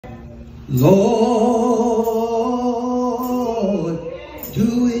Lord,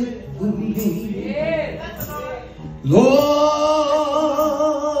 do it for me. Lord,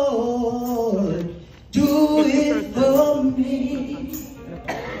 do it for me.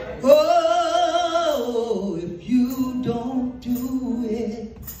 Oh, if you don't do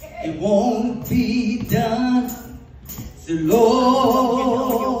it, it won't be done. Say, Lord,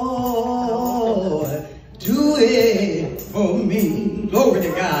 do it for me. Glory to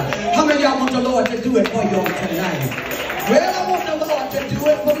God. How many of y'all want the Lord to do it for you tonight? Well, I want the Lord to do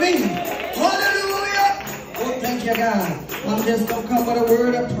it for me. Hallelujah. Oh, thank you, God. I'm just going to come with a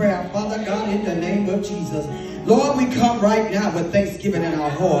word of prayer. Father God, in the name of Jesus. Lord, we come right now with thanksgiving in our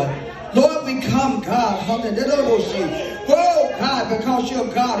heart. Lord, we come, God. Hallelujah. Oh, God, because you're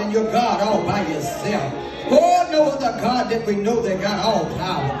God and you're God all by yourself. Oh, no other God that we know that got all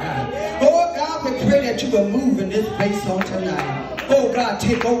power, God. Oh, God, we pray that you will move in this place on tonight. Oh, God,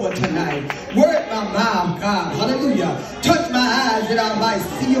 take over tonight. Word my mouth, God. Hallelujah. Touch my eyes that I might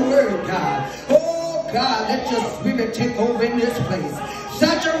see your word, God. Oh, God, let your spirit take over in this place.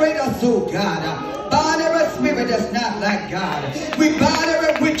 Saturate us, oh, God. Bind every spirit that's not like God. We bind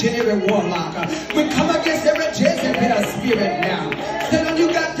every witch and every warlock. We come against every Jezebel spirit now. Satan, you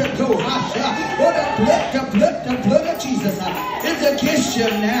got to go. Oh, the blood of Jesus is against you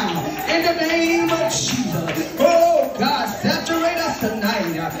now. In the name of Jesus. Oh, God, saturate us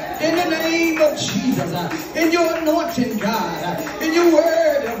tonight. In the name of Jesus. In your anointing, God. In your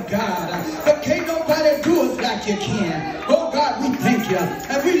word of God. But can't nobody do us like you can. Oh, God, we thank you.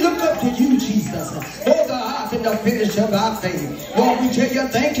 And we look up to you, Jesus. Oh, the heart and the finish of our faith. Lord, we tell you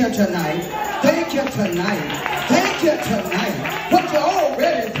thank you tonight. Thank you tonight. Thank you tonight. What you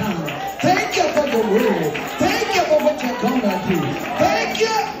already done. Thank you for your word. Thank you for what you're going to do. Thank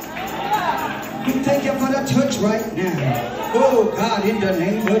you. We thank you for the touch right now. Oh, God, in the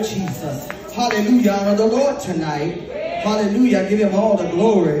name of Jesus. Hallelujah. Honor the Lord tonight. Hallelujah. I give him all the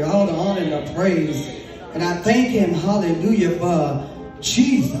glory, all the honor, and the praise. And I thank him, hallelujah, for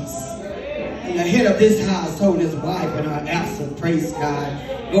Jesus. And the head of this household, his wife, and our absent, praise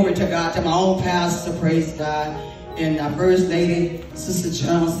God. Glory to God. To my own pastor, praise God. And our first lady, Sister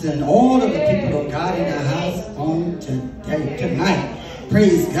Johnson, all of the people of God in the house on tonight.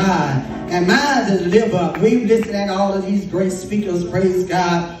 Praise God. And mine is live up. We've listened to all of these great speakers, praise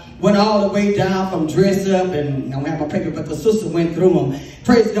God. Went all the way down from dress up, and I don't have my paper, but the sister went through them.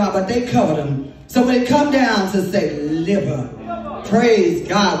 Praise God, but they covered them. So when it come down to say live up, praise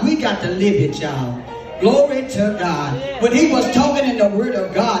God, we got to live it, y'all. Glory to God. When he was talking in the word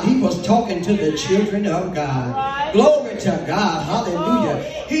of God, he was talking to the children of God. Glory to God. Hallelujah.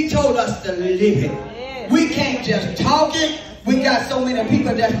 He told us to live it. We can't just talk it. We got so many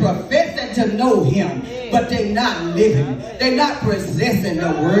people that professing to know him, but they're not living. They're not possessing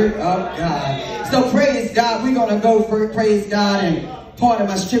the word of God. So praise God. We're going to go for praise God. And part of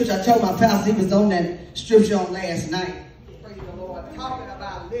my scripture, I told my pastor, he was on that scripture on last night. Praise the Lord. Talking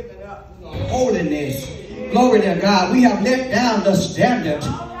about living up holiness. Glory to God. We have let down the standard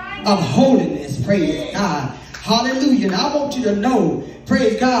of holiness. Praise God. Hallelujah. And I want you to know,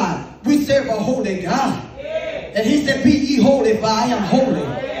 praise God, we serve a holy God. And he said, be ye holy, for I am holy.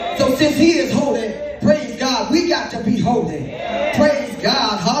 So since he is holy, praise God, we got to be holy. Praise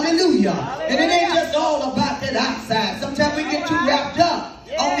God. Hallelujah. And it ain't just all about that outside. Sometimes we get too wrapped up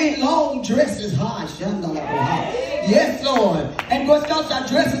on these long dresses. Yes, Lord. And because our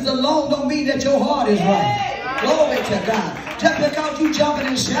dresses alone don't mean that your heart is right. Glory to God. Just because you jumping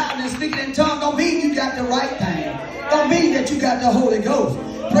and shouting and speaking in tongues don't mean you got the right thing. Don't mean that you got the Holy Ghost.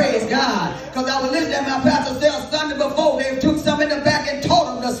 Praise God. Because I was listening to my pastor say on Sunday before, they took some in the back and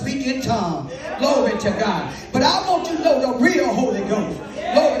taught them to speak in tongues. Glory to God. But I want you to know the real Holy Ghost.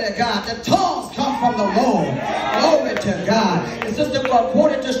 Glory to God. The tongues come from the Lord. Glory to God. And sister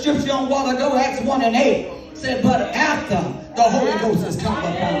quoted the scripture on a while ago, Acts 1:8. Said, but after the Holy Ghost has come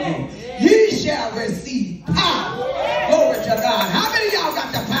upon you, ye shall receive power. Glory to God. How many of y'all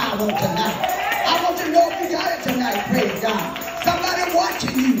got the power tonight? I want you to know if you got it tonight. Praise God. Somebody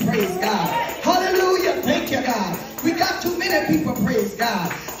watching you, praise God. Hallelujah. Thank you, God. We got too many people, praise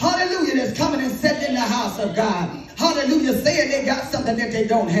God. Hallelujah, that's coming and sitting in the house of God. Hallelujah, saying they got something that they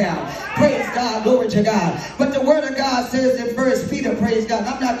don't have. Praise God, glory to God. But the word of God says in 1 Peter, praise God.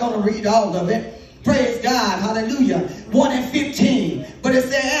 I'm not going to read all of it. Praise God, hallelujah. 1:15. But it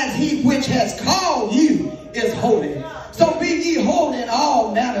says, as he which has called you is holy. So be ye holy in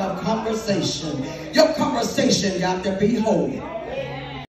all manner of conversation. Your conversation got to be holy.